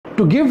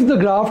To give the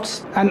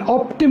grafts an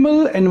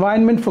optimal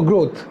environment for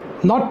growth,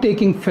 not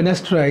taking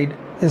finasteride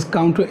is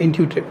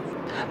counterintuitive.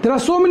 There are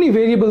so many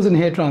variables in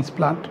hair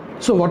transplant.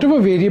 So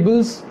whatever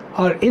variables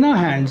are in our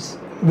hands,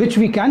 which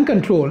we can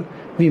control,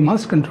 we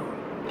must control.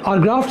 Our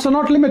grafts are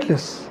not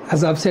limitless,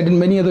 as I've said in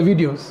many other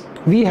videos.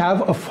 We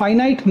have a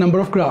finite number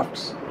of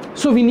grafts.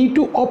 So we need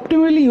to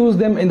optimally use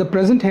them in the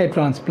present hair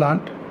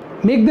transplant,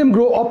 make them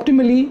grow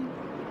optimally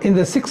in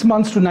the 6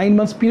 months to 9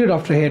 months period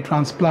after hair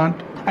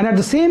transplant, and at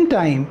the same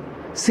time,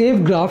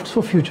 save grafts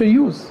for future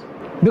use.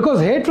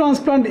 Because hair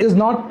transplant is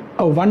not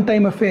a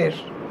one-time affair.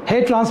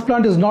 Hair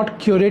transplant is not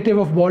curative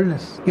of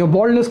baldness. Your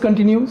baldness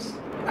continues,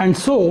 and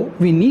so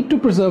we need to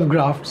preserve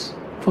grafts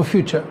for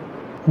future.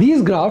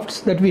 These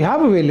grafts that we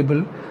have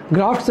available,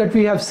 grafts that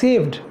we have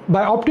saved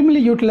by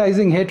optimally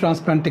utilizing hair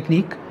transplant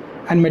technique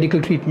and medical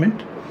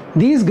treatment,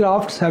 these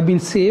grafts have been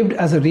saved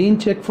as a rain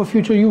check for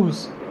future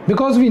use.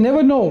 Because we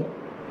never know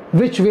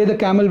which way the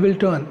camel will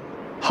turn,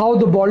 how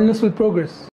the baldness will progress.